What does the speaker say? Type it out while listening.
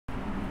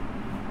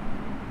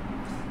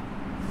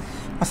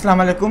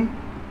Assalamu alaikum.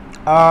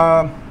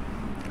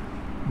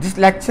 This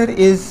lecture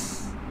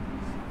is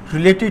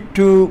related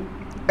to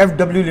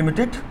FW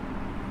Limited,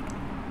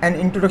 an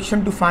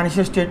introduction to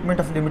financial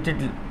statement of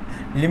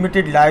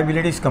limited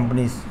liabilities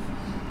companies.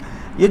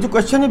 ये जो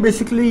question है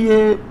basically ये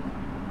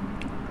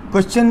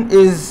question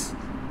is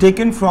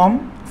taken from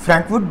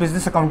Frankwood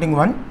Business Accounting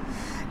 1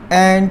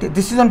 and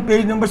this is on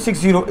page number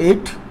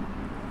 608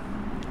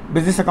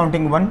 Business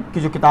Accounting 1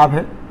 की जो किताब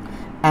है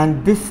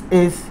and this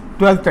is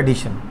 12th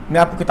edition. मैं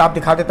आपको किताब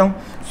दिखा देता हूँ,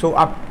 सो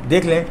आप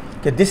देख लें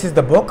कि दिस इज़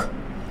द बुक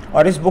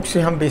और इस बुक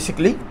से हम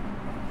basically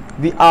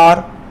we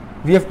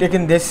have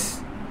taken this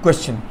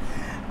question.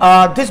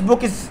 This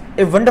book is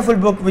a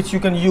wonderful book which you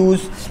can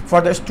use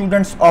for the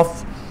students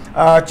of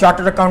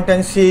chartered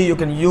accountancy. You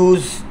can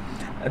use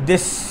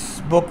this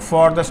book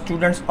for the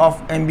students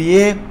of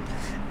MBA,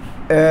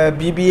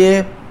 BBA,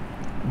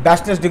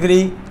 bachelor's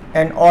degree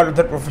and all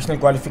other professional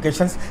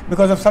qualifications,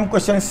 because of some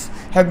questions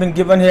have been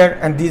given here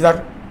and these are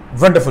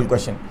wonderful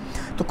question.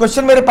 तो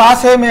question मेरे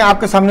पास है, मैं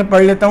आपके सामने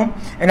पढ़ लेता हूँ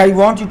and I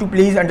want you to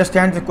please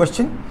understand the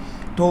question.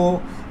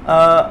 तो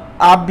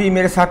आप भी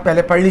मेरे साथ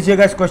पहले पढ़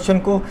लीजिएगा इस क्वेश्चन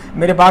को,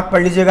 मेरे बाद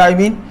पढ़ लीजिएगा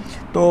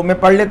तो मैं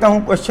पढ़ लेता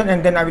हूँ question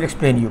and then I will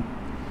explain you.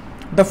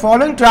 The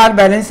following trial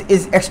balance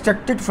is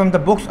extracted from the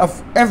books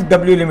of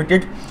FW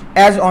Limited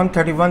as on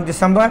 31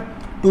 December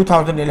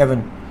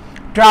 2011.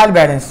 Trial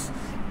balance.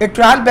 A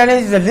trial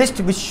balance is a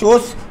list which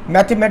shows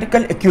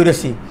mathematical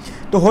accuracy.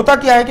 तो होता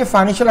क्या है कि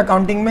financial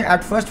accounting में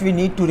at first we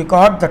need to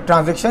record the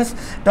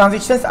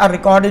transactions are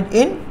recorded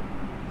in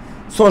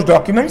source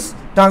documents.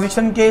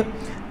 Transaction के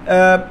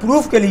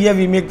proof के लिए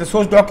we make the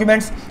source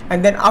documents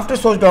and then after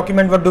source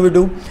document what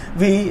do?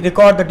 We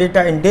record the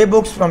data in day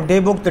books. From day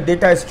books the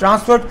data is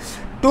transferred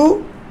to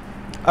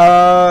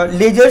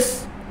ledgers.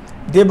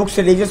 day books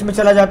से ledgers में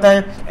चला जाता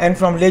है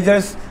and from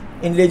ledgers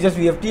in ledgers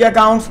we have T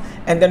accounts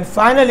and then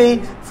finally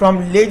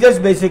from ledgers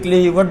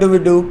basically what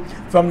do?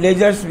 From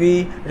ledgers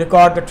we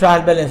record the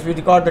trial balance. We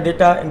record the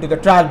data into the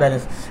trial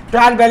balance.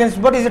 Trial balance,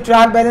 what is a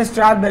trial balance?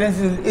 Trial balance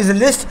is a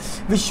list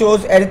which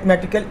shows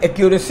arithmetical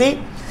accuracy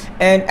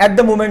and at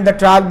the moment the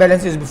trial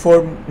balance is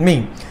before me.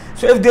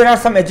 So if there are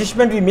some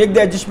adjustment we make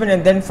the adjustment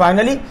and then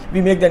finally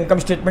we make the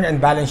income statement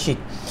and balance sheet.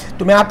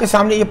 तो मैं आपके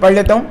सामने ये पढ़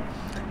लेता हूँ.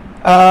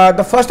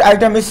 The first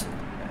item is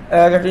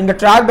in the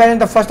trial balance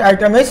the first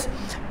item is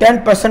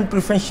 10%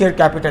 preference share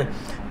capital.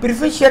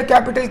 Preference share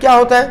capital क्या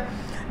होता है?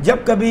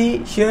 जब कभी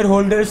शेयर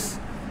होल्डर्स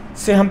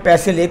से हम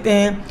पैसे लेते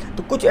हैं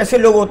तो कुछ ऐसे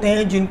लोग होते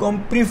हैं जिनको हम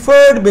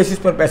प्रीफर्ड बेसिस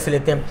पर पैसे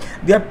लेते हैं.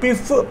 They are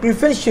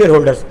preference share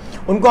holders.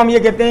 उनको हम ये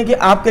कहते हैं कि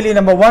आपके लिए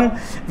number one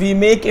we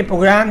make a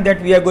programme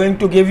that we are going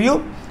to give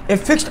U a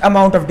fixed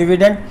amount of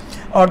dividend.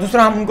 और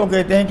दूसरा हम उनको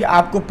कहते हैं कि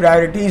आपको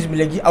प्रायोरिटीज़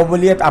मिलेगी,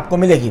 अव्वलियत आपको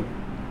मिलेगी.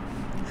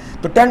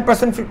 तो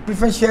 10%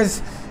 preference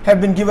shares have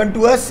been given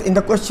to us in the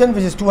question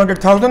which is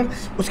 200,000.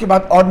 उसके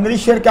बाद ordinary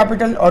share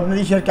capital.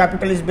 Ordinary share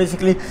capital is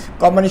basically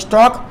common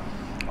stock.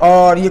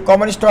 और ये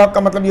कॉमन स्टॉक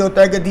का मतलब ये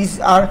होता है कि these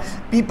are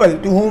people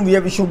to whom we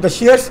have issued the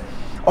shares.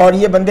 और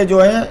ये बंदे जो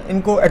हैं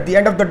इनको at the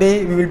end of the day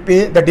we will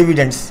pay the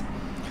dividends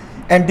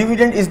and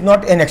dividend is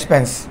not an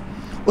expense.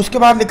 उसके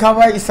बाद लिखा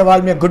हुआ है इस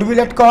सवाल में goodwill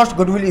at cost.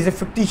 Goodwill is a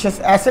fictitious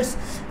assets.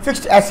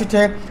 Fixed asset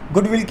है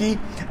गुडविल की.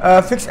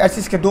 फिक्स्ड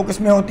एसेट्स के दो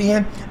किस्में होती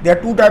हैं. There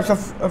are two types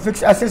of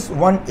fixed assets.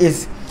 One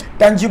is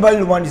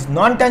tangible, one is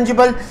non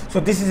tangible. So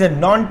this is a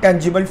non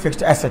tangible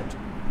fixed asset.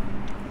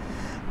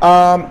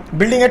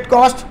 Building at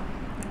cost.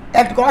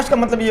 At cost का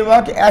मतलब ये हुआ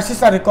कि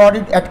assets are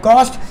recorded at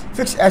cost.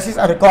 Fixed assets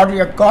are recorded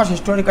at cost.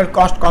 Historical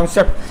cost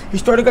concept.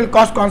 Historical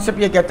cost concept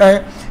ये कहता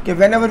है कि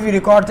when ever we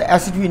record the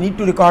asset we need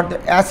to record the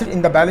asset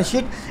in the balance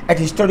sheet at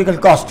historical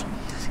cost.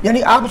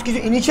 यानी आप उसकी जो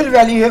initial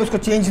value है उसको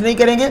चेंज नहीं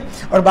करेंगे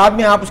और बाद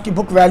में आप उसकी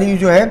बुक वैल्यू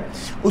जो है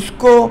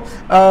उसको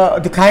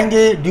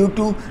दिखाएंगे due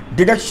to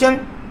deduction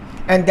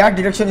and that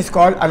deduction is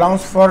called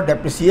allowance for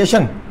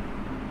depreciation.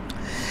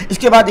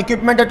 इसके बाद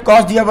इक्विपमेंट एट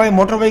कॉस्ट दिया हुआ है,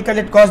 मोटर व्हीकल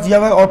एट कॉस्ट दिया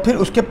हुआ है और फिर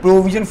उसके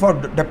प्रोविजन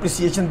फॉर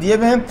डेप्रिसिएशन दिए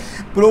हुए हैं.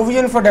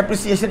 Provision for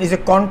depreciation is a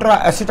Contra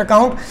asset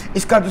account.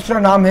 इसका दूसरा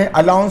नाम है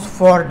allowance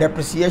for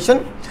depreciation.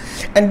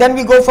 And then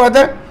we go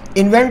further.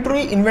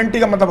 Inventory. Inventory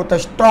का मतलब होता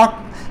है स्टॉक.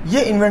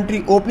 ये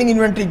इन्वेंट्री ओपनिंग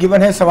इन्वेंट्री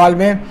गिवन है सवाल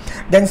में.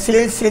 Then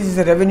sales. Sales is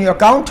a revenue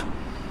account.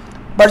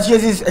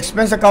 Purchase is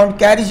expense account.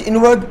 Carriage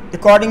inward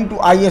according to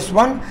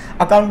IS1.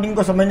 Accounting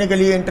को समझने के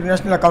लिए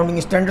इंटरनेशनल अकाउंटिंग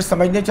स्टैंडर्ड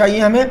समझने चाहिए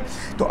हमें.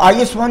 तो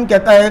IS1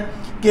 कहता है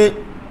कि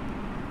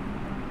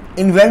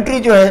इन्वेंट्री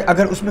जो है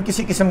अगर उसमें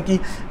किसी किस्म की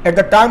at the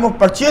time of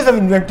purchase of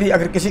inventory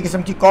अगर किसी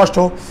किस्म की कॉस्ट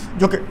हो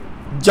जो कि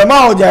जमा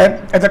हो जाए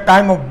at the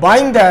time of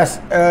buying the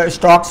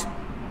stocks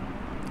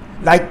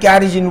like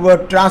carriage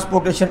inward,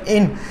 transportation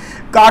in,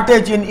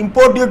 cartridge in,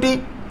 import duty,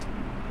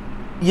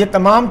 ये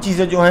तमाम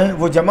चीज़ें जो हैं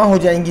वो जमा हो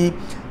जाएंगी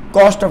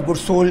cost of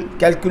goods sold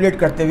calculate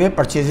करते हुए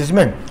परचेजेस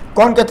में.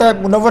 कौन कहता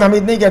है? मुनव्वर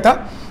हमीद नहीं कहता.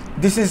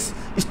 दिस इज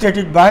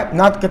स्टेटेड बाय,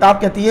 ना किताब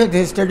कहती है,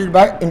 this is stated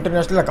by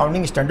international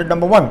accounting standard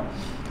number 1.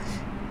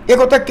 एक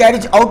होता है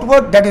carriage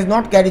outward, that is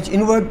not carriage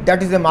inward,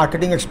 that is a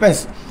marketing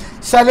expense.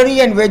 Salary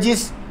and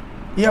wages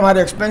ये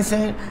हमारे एक्सपेंस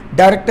हैं.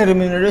 डायरेक्टर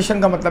रिम्यूनरेशन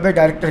का मतलब है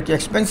डायरेक्टर के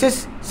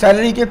एक्सपेंसेस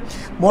सैलरी के.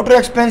 Motor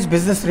expense,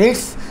 business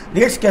rates,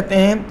 rates कहते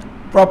हैं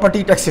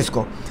प्रॉपर्टी टैक्सेस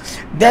को।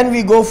 Then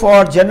we go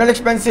for general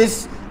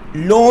expenses,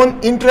 loan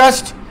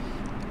interest.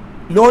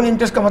 Loan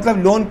interest का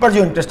मतलब लोन पर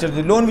जो इंटरेस्ट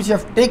है, loan which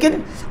have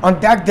taken on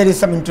that there is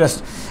some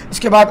interest.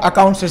 इसके बाद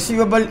accounts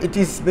receivable, it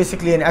is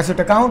basically an asset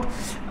account.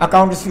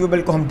 Account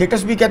receivable को हम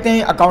debtors भी कहते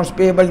हैं। Accounts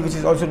payable which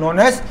is also known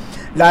as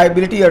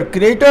liability और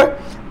क्रेडिटर।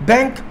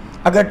 बैंक,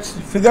 अगर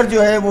figure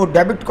जो है वो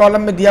डेबिट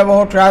कॉलम में दिया हुआ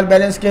हो ट्रायल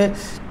बैलेंस के,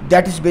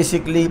 that is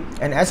basically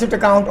an asset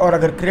account, और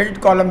अगर क्रेडिट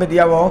कॉलम में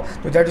दिया हुआ हो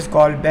तो that is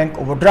called bank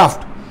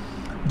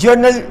overdraft.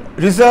 Journal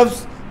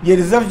reserves, ये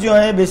रिजर्व्स जो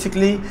हैं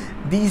basically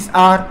these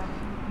are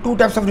two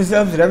types of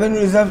reserves, revenue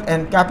reserve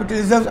and capital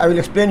reserve. I will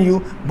explain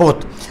you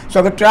both. सो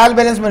अगर ट्रायल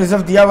बैलेंस में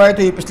रिजर्व दिया हुआ है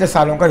तो ये पिछले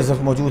सालों का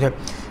रिजर्व मौजूद है।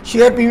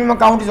 Share premium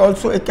account is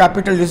also a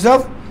capital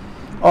reserve,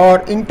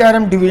 और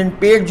इंटरम डिविडेंड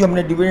पेड, जो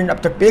हमने डिविडेंड अब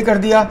तक पे कर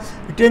दिया,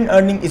 retain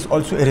earning is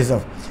also a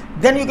reserve.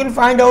 Then you can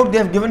find out they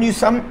have given you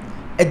some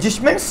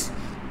adjustments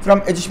from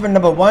adjustment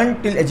number 1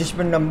 till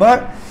adjustment number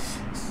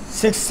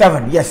 6,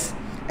 7, yes,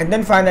 and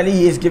then finally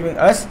he is giving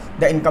us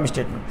the income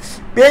statement.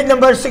 Page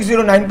number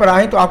 609 पर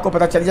आए तो आपको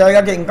पता चल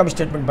जाएगा कि income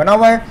statement बना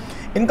हुआ है।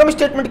 इनकम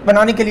स्टेटमेंट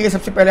बनाने के लिए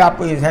सबसे पहले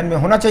आपको ये ध्यान में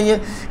होना चाहिए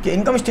कि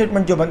इनकम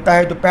स्टेटमेंट जो बनता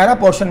है तो पहला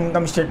पोर्शन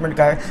इनकम स्टेटमेंट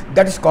का है,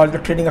 that is called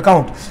the trading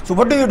account. So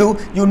what do,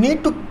 you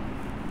need to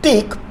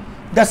take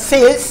the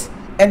sales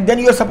and then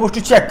you are suppose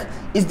to check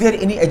is there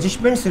any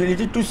adjustments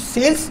related to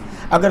sales.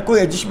 अगर कोई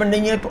adjustment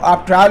नहीं है तो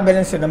आप trial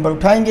balance से number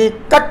उठाएंगे,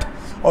 cut,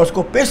 और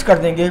उसको पेश कर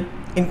देंगे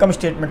इनकम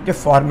स्टेटमेंट के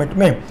फॉर्मेट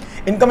में।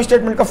 इनकम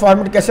स्टेटमेंट का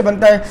फॉर्मेट कैसे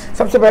बनता है?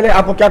 सबसे पहले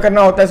आपको क्या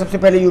करना होता है, सबसे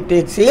पहले यू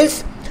टेक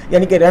सेल्स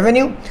यानी कि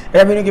रेवेन्यू,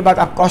 रेवेन्यू के बाद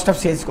आप कॉस्ट ऑफ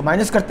सेल्स को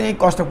माइनस करते हैं,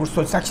 cost of goods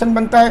sold section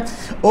बनता है,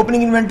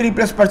 opening inventory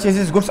plus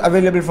purchases goods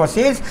available for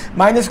sales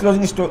minus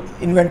closing stock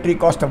inventory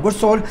cost of goods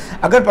sold.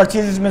 अगर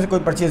परचेजेस में से कोई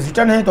परचेज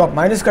रिटर्न है तो आप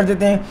माइनस कर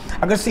देते हैं,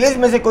 अगर सेल्स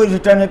में से कोई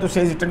रिटर्न है तो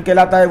सेल्स रिटर्न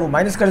कहलाता है, वो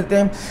माइनस कर देते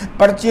हैं।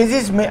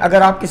 परचेजेस में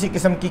अगर आप किसी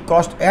किस्म की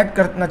कॉस्ट ऐड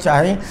करना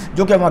चाहें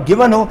जो कि वहाँ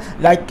गिवन हो,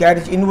 like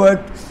carriage inward,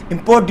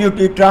 import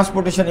duty,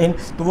 transportation इन,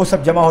 तो वो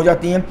सब जमा हो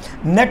जाती हैं।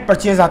 नेट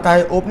परचेज आता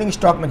है, ओपनिंग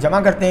स्टॉक में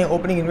जमा करते हैं,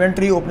 opening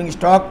inventory, opening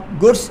stock,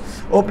 goods,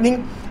 opening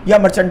या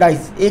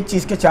मर्चेंडाइज, एक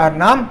चीज़ के 4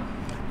 नाम।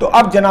 तो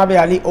अब जनाब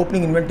आली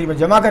ओपनिंग इन्वेंट्री में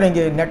जमा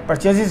करेंगे, net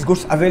purchases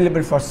goods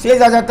available for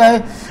sales आ जाता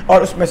है,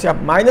 और उसमें से आप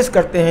माइनस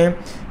करते हैं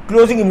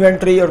क्लोजिंग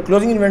इन्वेंट्री, और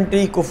क्लोजिंग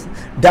इन्वेंट्री को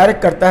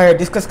डायरेक्ट करता है,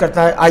 डिस्कस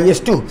करता है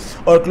IS2,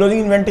 और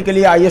क्लोजिंग इन्वेंट्री के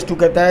लिए IS2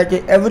 कहता है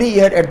कि every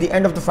year at the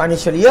end of the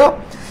financial year,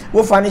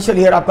 वो फाइनेंशियल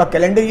ईयर आपका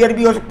कैलेंडर ईयर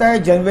भी हो सकता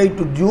है, जनवरी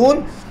टू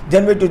जून,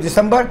 जनवरी टू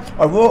दिसंबर,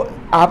 और वो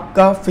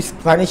आपका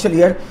financial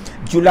year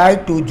July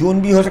to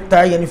June भी हो सकता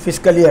है, यानी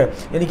फिजिकल ईयर,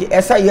 यानी कि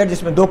ऐसा ईयर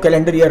जिसमें 2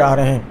 कैलेंडर ईयर आ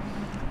रहे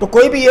हैं। तो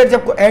कोई भी ईयर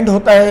जब को एंड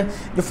होता है,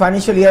 जो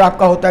फाइनेंशियल ईयर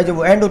आपका होता है, जब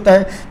वो एंड होता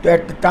है तो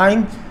at the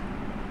time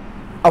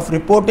of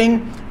reporting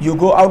you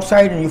go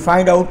outside and you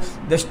find out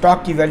the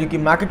stock की वैल्यू, की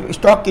मार्केट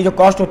स्टॉक की जो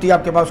कॉस्ट होती है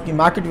आपके पास, उसकी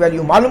मार्केट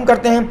वैल्यू मालूम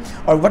करते हैं,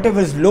 और what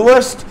ever is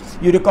lowest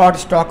you record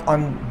stock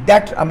on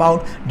that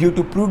amount due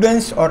to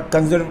prudence और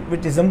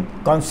कंजर्वेटिज्म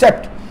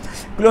कॉन्सेप्ट।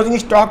 क्लोजिंग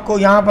स्टॉक को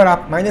यहाँ पर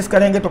आप माइनस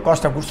करेंगे तो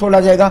कॉस्ट ऑफ गुड्स सोल्ड आ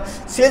जाएगा,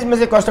 सेल्स में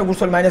से cost of goods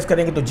sold minus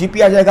करेंगे तो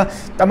GP आ जाएगा।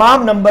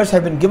 तमाम numbers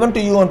have been given to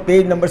you on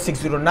page number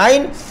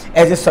 609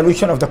 as a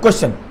solution of the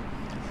question.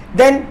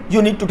 Then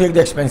you need to take the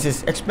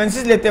expenses.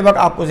 Expenses लेते वक्त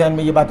आपको ध्यान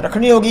में ये बात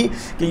रखनी होगी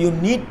कि you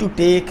need to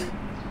take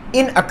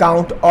in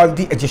account all the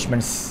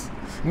adjustments.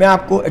 मैं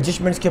आपको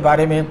एडजस्टमेंट्स के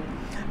बारे में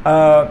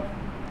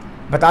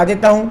बता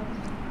देता हूँ।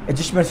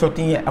 एडजस्टमेंट्स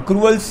होती हैं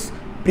accruals,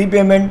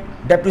 prepayment,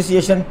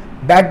 depreciation,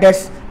 bad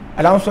debts,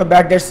 allowance for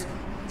bad debts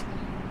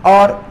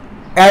और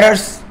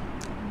एरर्स।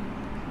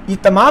 ये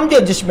तमाम जो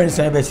एडजस्टमेंट्स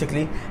हैं,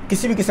 बेसिकली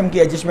किसी भी किस्म की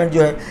एडजस्टमेंट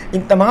जो है,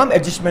 इन तमाम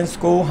एडजस्टमेंट्स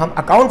को हम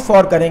अकाउंट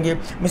फॉर करेंगे।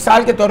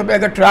 मिसाल के तौर पे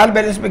अगर ट्रायल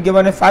बैलेंस में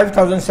गिवन है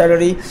 5000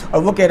 सैलरी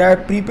और वो कह रहा है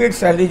प्रीपेड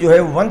सैलरी जो है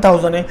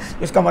 1000 है,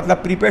 तो इसका मतलब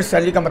प्रीपेड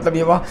सैलरी का मतलब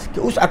ये हुआ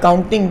कि उस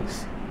अकाउंटिंग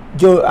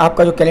जो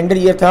आपका जो कैलेंडर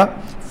ईयर था,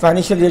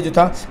 फाइनेंशियल ईयर जो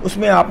था,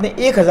 उसमें आपने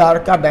 1000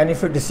 का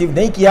बेनिफिट रिसीव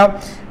नहीं किया,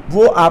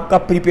 वो आपका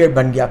प्रीपेड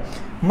बन गया।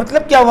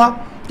 मतलब क्या हुआ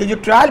कि जो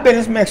ट्रायल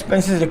बैलेंस में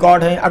एक्सपेंसेस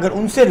रिकॉर्ड हैं, अगर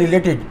उनसे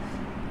रिलेटेड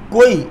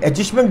कोई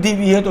एडजस्टमेंट दी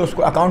हुई है तो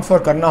उसको अकाउंट फॉर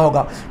करना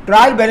होगा।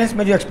 ट्रायल बैलेंस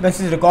में जो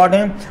एक्सपेंसेस रिकॉर्ड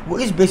हैं वो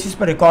इस बेसिस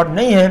पर रिकॉर्ड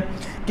नहीं है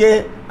कि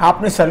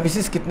आपने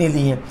सर्विसेज कितनी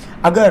ली हैं।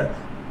 अगर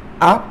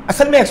आप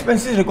असल में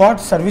एक्सपेंसेस रिकॉर्ड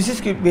सर्विसेज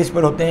के बेस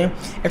पर होते हैं,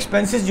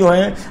 एक्सपेंसेस जो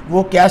हैं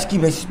वो कैश की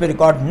बेसिस पर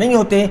रिकॉर्ड नहीं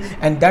होते,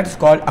 and that is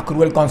called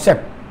accrual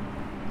concept.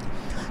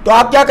 तो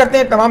आप क्या करते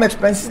हैं, तमाम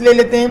एक्सपेंसेस ले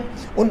लेते हैं,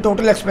 उन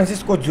टोटल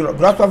एक्सपेंसेस को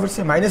ग्रॉस प्रॉफिट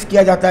से माइनस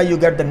किया जाता है, you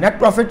get the net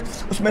profit.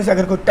 उसमें से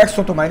अगर कोई टैक्स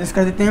हो तो माइनस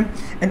कर देते हैं,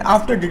 and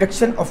after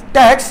deduction of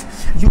tax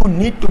you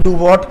need to do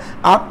what,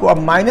 आपको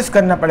अब माइनस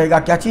करना पड़ेगा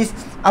क्या चीज़,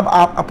 अब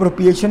आप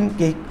अप्रोप्रिएशन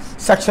के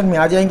सेक्शन में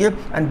आ जाएंगे,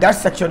 and that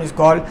section is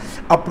called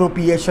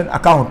appropriation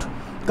account.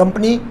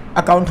 Company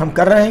account हम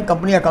कर रहे हैं,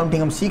 कंपनी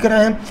अकाउंटिंग हम सीख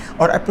रहे हैं,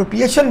 और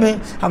अप्रोप्रिएशन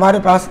में हमारे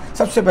पास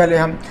सबसे पहले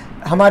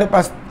हमारे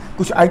पास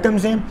कुछ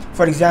आइटम्स हैं।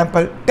 फॉर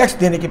एग्जांपल टैक्स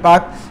देने के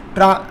बाद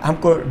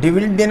हमको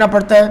डिविडेंड देना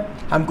पड़ता है,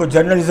 हमको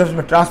जनरल रिजर्व्स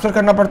में ट्रांसफ़र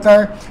करना पड़ता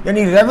है,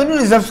 यानी रेवेन्यू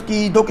रिजर्व्स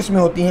की 2 किस्में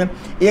होती हैं,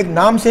 एक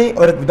नाम से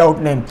और एक विदाउट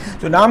नेम।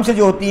 तो नाम से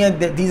जो होती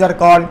हैं these are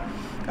called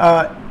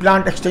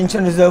plant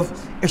extension reserve,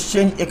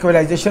 exchange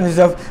equalisation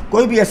reserve,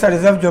 कोई भी ऐसा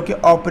रिजर्व जो कि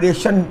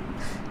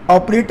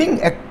ऑपरेटिंग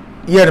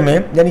ईयर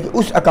में, यानी कि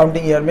उस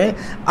अकाउंटिंग ईयर में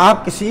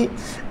आप किसी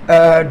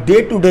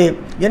डे टू डे,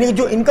 यानी कि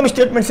जो इनकम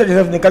स्टेटमेंट से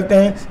रिजर्व निकलते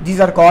हैं,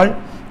 these are called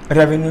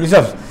revenue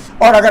reserve.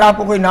 और अगर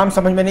आपको कोई नाम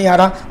समझ में नहीं आ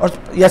रहा, और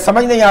या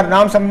समझ नहीं आ रहा,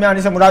 नाम समझ में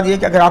आने से मुराद ये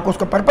कि अगर आपको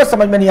उसका पर्पस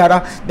समझ में नहीं आ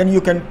रहा, then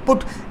you can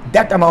put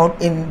that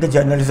amount in the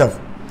general reserve.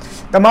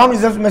 तमाम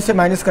रिजर्व में से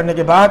माइनस करने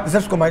के बाद,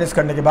 रिजर्व को माइनस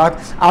करने के बाद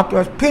आपके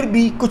पास फिर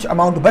भी कुछ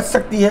अमाउंट बच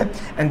सकती है,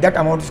 and that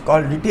amount is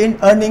called retain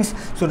earnings.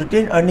 So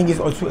retain earning is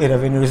also a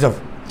revenue reserve.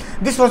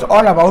 This was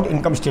all about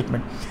income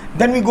statement.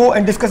 Then we go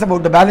and discuss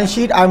about the balance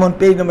sheet. I am on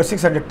page number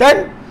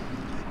 610,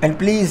 and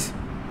please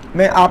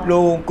मैं आप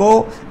लोगों को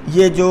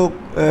ये जो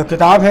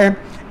किताब है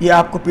ये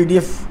आपको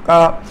PDF का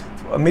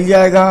मिल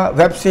जाएगा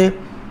वेब से,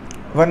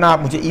 वरना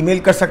आप मुझे ईमेल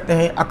कर सकते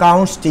हैं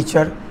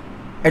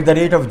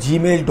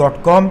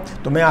accountsteacher@gmail.com।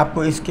 तो मैं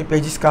आपको इसके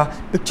पेजेस का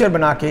पिक्चर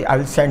बना के आई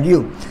विल सेंड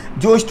यू।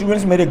 जो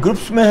स्टूडेंट्स मेरे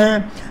ग्रुप्स में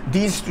हैं,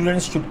 दीज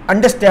स्टूडेंट्स शुड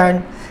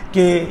अंडरस्टैंड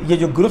कि ये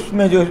जो ग्रुप्स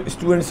में जो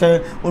स्टूडेंट्स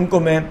हैं उनको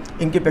मैं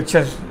इनके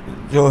पिक्चर्स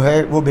जो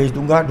है वो भेज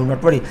दूंगा, डू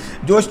नॉट वरी।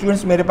 जो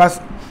स्टूडेंट्स मेरे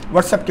पास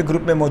व्हाट्सएप के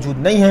ग्रुप में मौजूद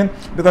नहीं हैं,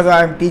 because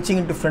I am teaching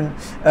in different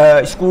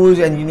schools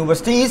and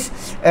universities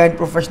and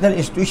professional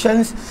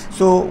institutions,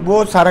 सो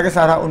वो सारा का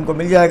सारा उनको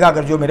मिल जाएगा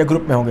अगर जो मेरे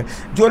ग्रुप में होंगे।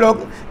 जो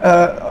लोग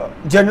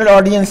general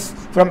audience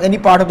from any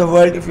part of the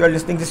world, if you are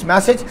listening this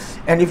message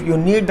and if you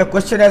need the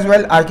question as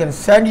well, I can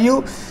send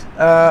you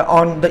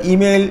on the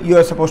email you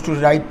are supposed to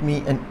write me,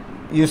 and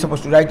you're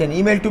supposed to write an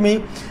email to me,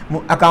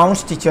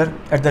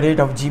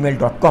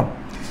 accountsteacher@gmail.com.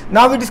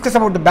 Now we discuss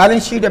about the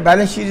balance sheet. A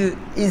balance sheet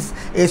is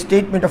a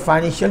statement of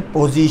financial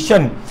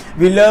position.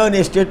 We learn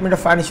a statement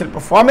of financial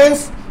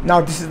performance. Now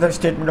this is the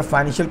statement of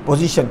financial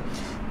position.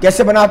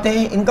 कैसे बनाते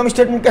हैं income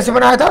statement? कैसे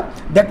बनाया था?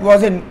 That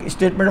was a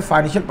statement of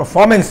financial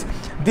performance.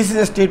 This is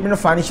a statement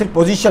of financial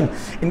position.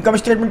 Income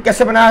statement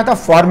कैसे बनाया था?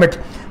 Format,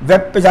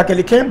 web पे जाके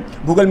लिखें,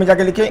 गूगल में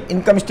जाके लिखें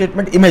इनकम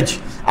स्टेटमेंट इमेज,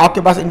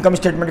 आपके पास इनकम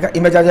स्टेटमेंट का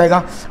इमेज आ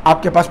जाएगा,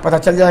 आपके पास पता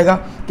चल जाएगा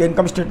कि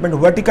इनकम स्टेटमेंट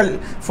वर्टिकल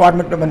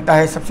फॉर्मेट में बनता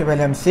है। सबसे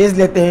पहले हम सेल्स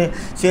लेते हैं,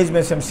 सेल्स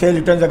में से हम सेल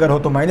रिटर्न अगर हो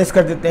तो माइनस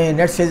कर देते हैं,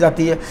 नेट सेल्स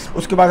आती है।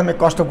 उसके बाद हमें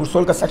कॉस्ट ऑफ गुड्स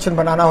सोल्ड का सेक्शन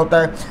बनाना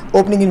होता है।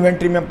 ओपनिंग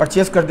इन्वेंट्री में हम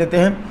परचेज कर देते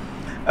हैं,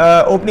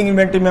 ओपनिंग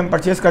इन्वेंट्री में हम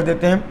परचेज कर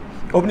देते हैं,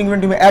 ओपनिंग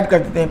इन्वेंट्री में ऐड कर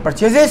देते हैं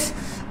परचेजेस,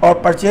 और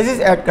परचेजेस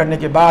ऐड करने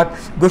के बाद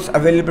goods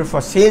available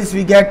for sales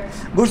we get,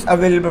 goods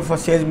available for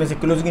sales में से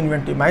क्लोजिंग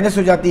इन्वेंट्री माइनस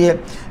हो जाती है,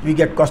 we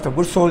get cost of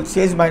goods sold,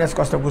 sales minus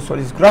cost of goods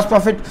sold is gross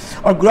profit,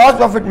 और ग्रॉस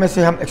प्रॉफिट में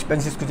से हम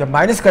एक्सपेंसेस को जब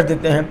माइनस कर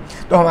देते हैं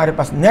तो हमारे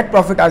पास नेट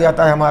प्रॉफिट आ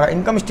जाता है, हमारा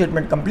इनकम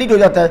स्टेटमेंट कंप्लीट हो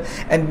जाता है।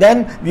 And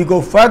then we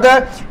go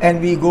further and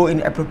we go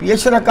in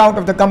appropriation account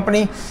of the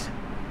company.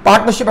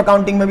 Partnership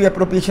accounting में भी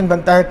अप्रोप्रिएशन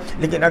बनता है,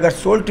 लेकिन अगर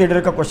सोल ट्रेडर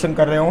का क्वेश्चन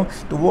कर रहे हो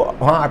तो वो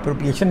वहाँ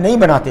अप्रोप्रिएशन नहीं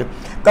बनाते।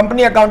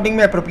 कंपनी अकाउंटिंग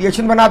में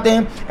अप्रोप्रिएशन बनाते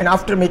हैं, and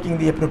after making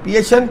the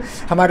appropriation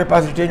हमारे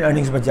पास रिटेन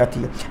अर्निंग्स बच जाती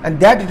है, and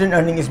that retain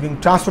earning is being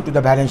transfer to the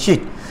balance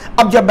sheet.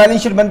 अब जब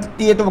बैलेंस शीट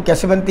बनती है तो वो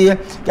कैसे बनती है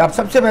कि आप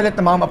सबसे पहले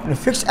तमाम अपने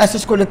फिक्स्ड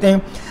एसेट्स को लेते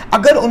हैं,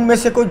 अगर उनमें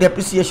से कोई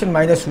डेप्रिसिएशन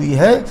माइनस हुई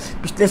है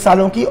पिछले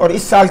सालों की और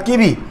इस साल की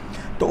भी,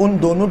 तो उन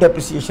दोनों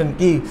डेप्रिसिएशन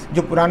की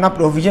जो पुराना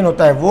प्रोविज़न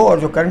होता है वो और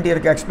जो करंट ईयर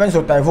का एक्सपेंस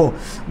होता है वो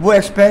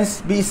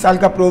एक्सपेंस भी इस साल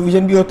का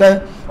प्रोविज़न भी होता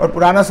है और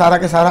पुराना सारा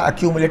के सारा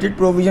अक्यूमुलेटेड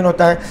प्रोविज़न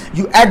होता है।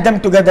 You add them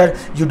together,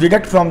 you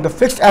deduct from the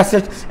fixed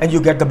asset and you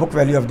get the book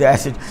value of the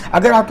asset.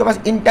 अगर आपके पास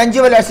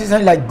इंटेंजिबल एसेट्स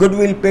हैं like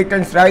goodwill,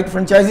 patents, right,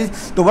 franchises,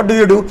 तो what do?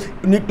 You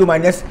need to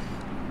minus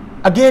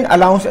again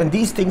allowance, and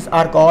these things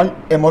are called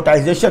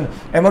amortisation.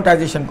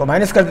 Amortisation को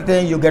minus कर देते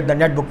हैं, you get the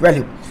net book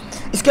value.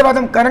 इसके बाद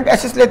हम करंट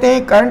एसेट्स लेते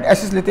हैं। करंट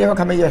एसेट्स लेते वक्त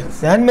हमें यह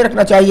ध्यान में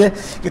रखना चाहिए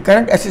कि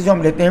करंट एसेट्स जो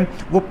हम लेते हैं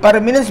वो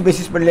परमिनेंस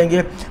बेसिस पर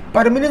लेंगे।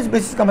 परमिनेंस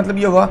बेसिस का मतलब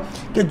ये होगा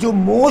कि जो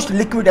मोस्ट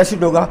लिक्विड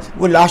एसेट होगा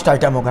वो लास्ट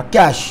आइटम होगा,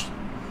 cash.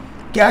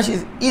 Cash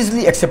is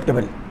easily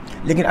acceptable.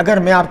 लेकिन अगर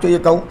मैं आपको ये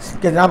कहूँ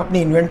कि जनाब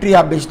अपनी इन्वेंट्री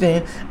आप बेचते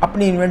हैं,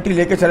 अपनी इन्वेंट्री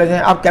लेकर चले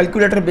जाएं, आप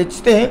कैलकुलेटर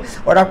बेचते हैं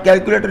और आप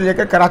कैलकुलेटर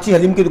लेकर कराची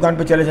हलीम की दुकान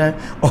पे चले जाएं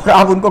और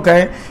आप उनको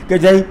कहें कि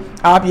भाई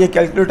आप ये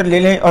कैलकुलेटर ले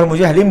लें और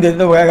मुझे हलीम दे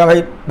दो, बोलेगा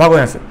भाई भागो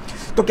यहाँ से।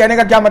 तो कहने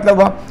का क्या मतलब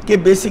हुआ कि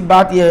बेसिक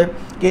बात यह है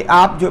कि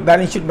आप जो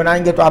बैलेंस शीट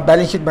बनाएंगे तो आप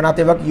बैलेंस शीट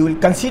बनाते वक्त you will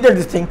consider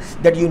this thing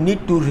that you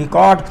need to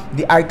record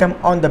the item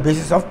on the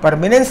basis of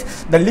permanence.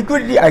 The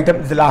liquidity item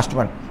is the last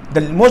one,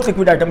 the most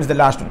liquid item is the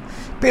last one.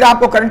 फिर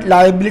आपको current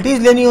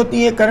liabilities लेनी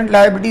होती है। Current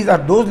liabilities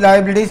are those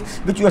liabilities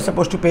which you are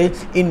suppose to पे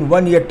इन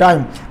 1 year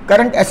time.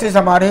 Current assets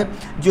हमारे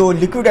जो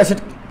liquid asset,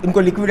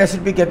 इनको liquid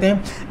asset भी कहते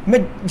हैं।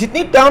 मैं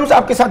जितनी टर्म्स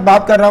आपके साथ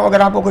बात कर रहा हूँ,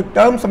 अगर आपको कोई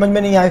टर्म समझ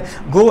में नहीं आए,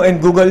 go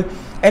and Google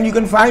and you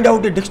can find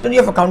out a dictionary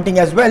of accounting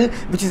as well,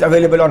 which is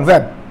available on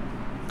web,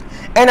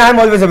 and I am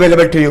always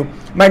available to you.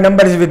 My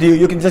number is with you.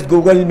 You can just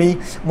google me,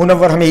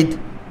 Munawwar Hamid,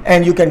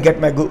 and you can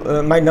get my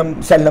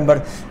cell number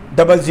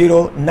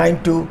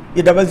 0092.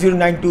 ये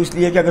 0092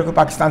 इसलिए कि अगर कोई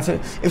पाकिस्तान से,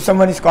 if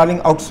someone is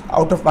calling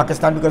out of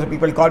Pakistan, because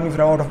people call me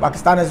from out of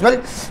Pakistan as well,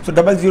 so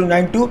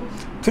 0092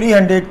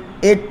 300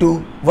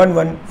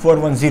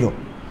 8211410,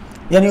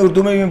 यानी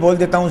उर्दू में भी मैं बोल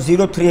देता हूँ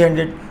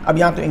 0300, अब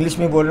यहाँ तो इंग्लिश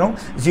में बोल रहा हूँ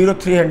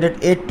 0300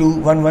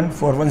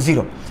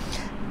 8211410।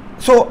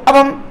 सो अब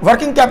हम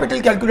वर्किंग कैपिटल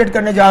कैलकुलेट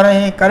करने जा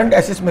रहे हैं। करंट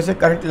एसेट्स में से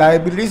करंट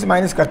लायबिलिटीज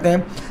माइनस करते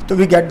हैं तो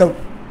we get the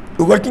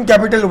working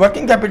capital.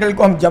 Working capital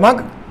को हम जमा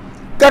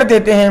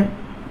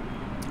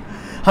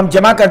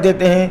कर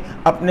देते हैं,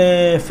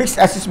 अपने फिक्स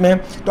एसेट्स में,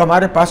 तो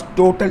हमारे पास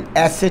टोटल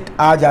एसेट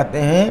आ जाते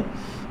हैं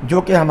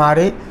जो कि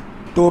हमारे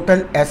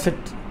टोटल एसेट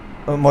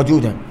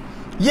मौजूद हैं।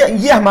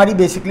 ये हमारी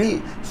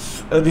बेसिकली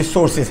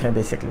रिसोर्सेज हैं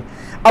बेसिकली।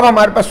 अब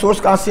हमारे पास सोर्स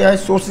कहाँ से आए?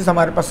 सोर्सेज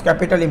हमारे पास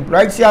कैपिटल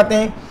एम्प्लॉयड से आते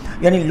हैं,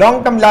 यानी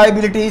लॉन्ग टर्म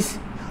लायबिलिटीज़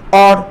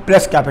और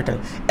प्लस कैपिटल।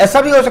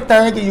 ऐसा भी हो सकता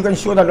है कि you can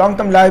show the long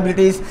term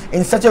liabilities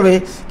इन सच अ वे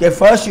कि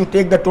first you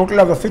take the total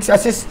of the fix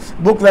assets,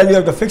 book value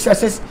of the fix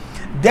assets,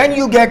 then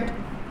you get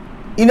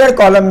inner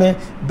column में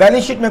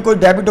balance sheet में कोई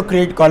डेबिट और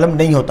क्रेडिट कॉलम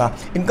नहीं होता,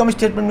 income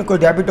statement में कोई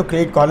debit और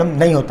क्रेडिट कॉलम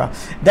नहीं होता।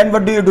 Then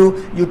what do?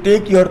 You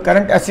take your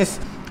current assets,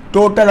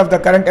 total of the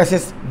current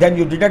assets, then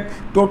you deduct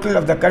total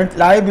of the current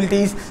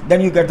liabilities,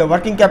 then you get the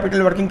working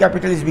capital. Working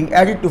capital is being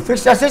added to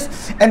fixed assets,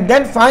 and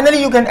then finally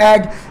you can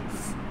add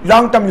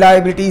long term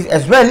liabilities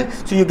as well,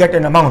 so you get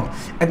an amount.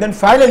 And then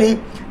finally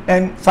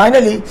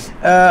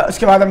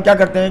उसके बाद हम क्या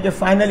करते हैं कि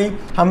finally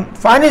हम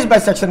finance by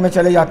section में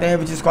चले जाते हैं,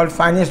 which is called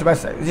finance by,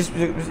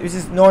 which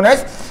is known as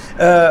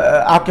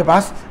आपके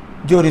पास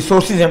जो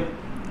रिसोर्सेज हैं,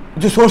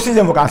 जो सोर्सेज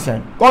हैं वो कहाँ से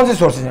हैं, कौन से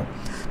सोर्सेज हैं?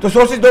 तो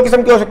सोर्सेज दो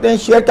किस्म के हो सकते हैं,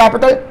 शेयर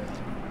कैपिटल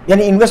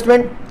यानी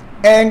इन्वेस्टमेंट,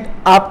 एंड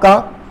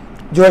आपका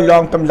जो है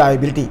लॉन्ग टर्म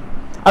लायबिलिटी।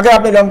 अगर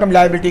आपने लॉन्ग टर्म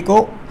लायबिलिटी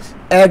को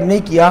ऐड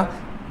नहीं किया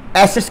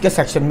एसेट्स के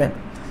सेक्शन में,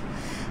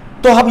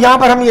 तो अब यहाँ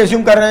पर हम ये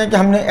एज्यूम कर रहे हैं कि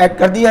हमने ऐड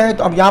कर दिया है,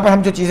 तो अब यहाँ पर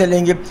हम जो चीज़ें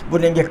लेंगे वो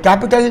लेंगे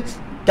कैपिटल।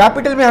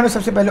 कैपिटल में हमें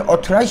सबसे पहले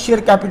ऑथराइज शेयर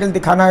कैपिटल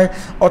दिखाना है।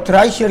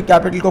 ऑथराइज शेयर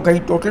कैपिटल को कहीं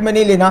टोटल में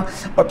नहीं लेना।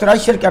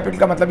 ऑथराइज शेयर कैपिटल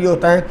का मतलब ये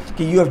होता है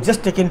कि you have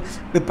just taken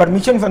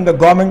permission from the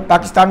government.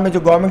 Pakistan में जो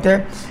गवर्नमेंट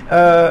है,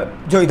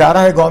 जो इदारा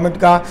है गवर्नमेंट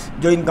का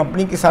जो इन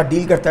कंपनी के साथ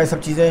डील करता है सब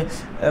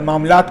चीज़ें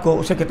मामलात को,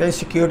 उसे कहते हैं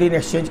security and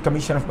exchange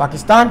commission of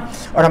Pakistan,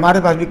 और हमारे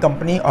पास भी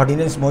कंपनी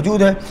ऑर्डिनेंस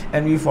मौजूद है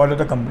and we follow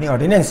the company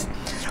ordinance.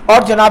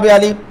 और जनाब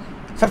आली,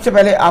 सबसे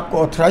पहले आपको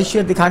ऑथराइज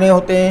शेयर दिखाने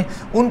होते हैं,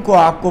 उनको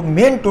आपको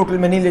मेन टोटल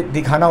में नहीं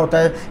दिखाना होता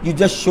है। You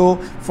just show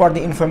for the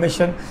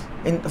information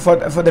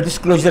for the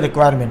disclosure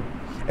requirement.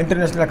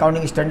 International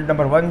accounting standard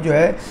number 1 जो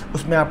है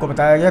उसमें आपको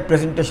बताया गया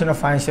presentation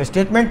of financial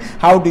statement,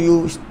 how do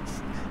you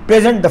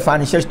present the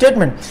financial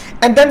statement,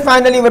 and then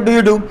finally what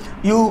do?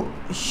 You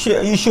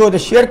show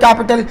the share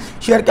capital.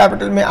 Share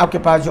capital में आपके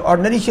पास जो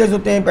ordinary shares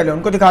होते हैं पहले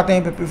उनको दिखाते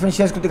हैं, फिर preference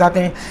shares को दिखाते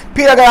हैं,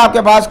 फिर अगर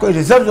आपके पास कोई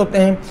reserves होते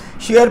हैं,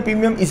 share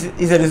premium is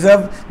a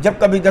reserve। जब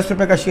कभी 10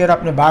 रुपये का शेयर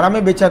आपने 12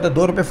 में बेचा तो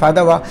 2 रुपये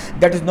फ़ायदा हुआ,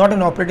 that is not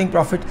an operating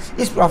profit।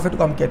 इस प्रॉफिट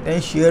को हम कहते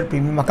हैं शेयर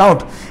प्रीमियम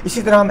अकाउंट।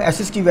 इसी तरह हम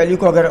एसेट्स की वैल्यू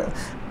को अगर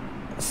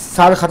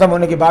साल ख़त्म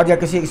होने के बाद या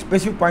किसी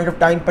स्पेसिफिक पॉइंट ऑफ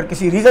टाइम पर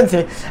किसी रीज़न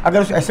से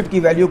अगर उस एसेट की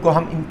वैल्यू को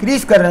हम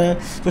इंक्रीज़ कर रहे हैं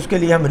तो उसके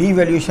लिए हम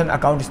रीवैल्यूएशन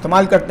अकाउंट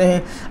इस्तेमाल करते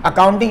हैं।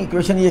 अकाउंटिंग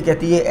इक्वेशन ये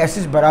कहती है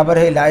एसेट्स बराबर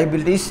है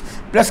लायबिलिटीज़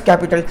प्लस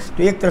कैपिटल।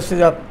 तो एक तरफ से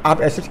जब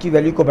आप एसेट्स की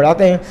वैल्यू को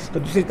बढ़ाते हैं तो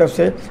दूसरी तरफ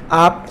से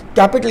आप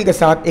कैपिटल के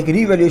साथ एक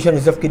रीवैल्यूएशन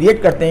रिजर्व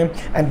क्रिएट करते हैं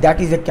and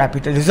that is a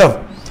capital reserve.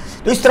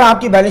 तो इस तरह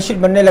आपकी बैलेंस शीट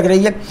बनने लग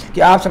रही है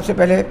कि आप सबसे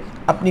पहले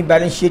अपनी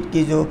बैलेंस शीट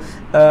की जो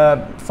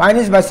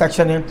फाइनेंस बाय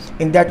सेक्शन है,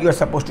 in that you are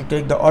suppose to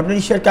take the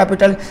ordinary share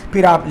capital,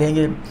 फिर आप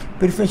लेंगे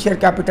प्रेफरेंस शेयर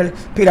कैपिटल,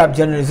 फिर आप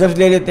जनरल रिजर्व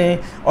ले लेते हैं,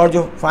 और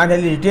जो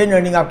फाइनली रिटेन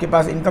अर्निंग आपके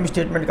पास इनकम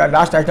स्टेटमेंट का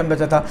लास्ट आइटम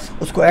बचा था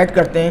उसको ऐड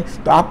करते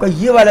हैं। तो आपका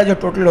ये वाला जो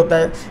टोटल होता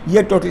है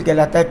ये टोटल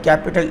कहलाता है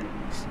कैपिटल,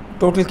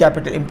 टोटल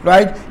कैपिटल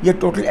एम्प्लॉयड। ये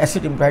टोटल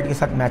एसेट एम्प्लॉयड के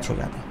साथ मैच हो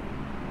जाता है।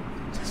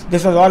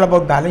 This was all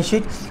about balance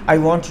sheet. I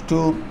want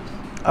to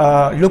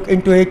look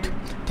into it.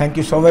 Thank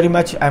you so very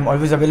much. I am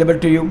always available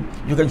to you.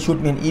 You can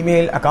shoot me an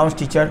email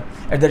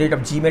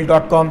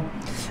accountsteacher@gmail.com।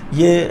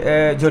 ये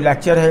जो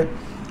lecture है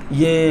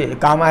ये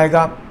काम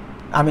आएगा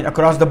I mean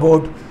across the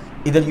board.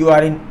 Either you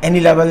are in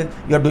any level,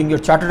 you are doing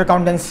your chartered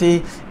accountancy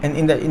and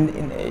in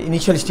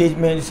initial stage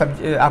में सब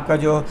आपका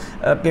जो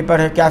पेपर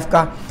है कैफ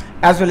का,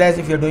 as well as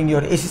if you are doing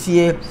your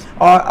ACCA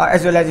or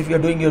as well as if you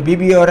are doing your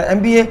BBA or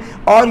MBA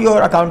or your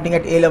accounting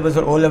at A levels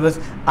or O levels,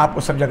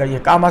 आपको सब जगह ये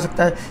काम आ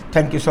सकता है।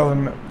 Thank you so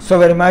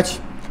very much।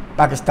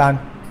 Pakistan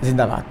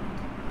जिंदाबाद।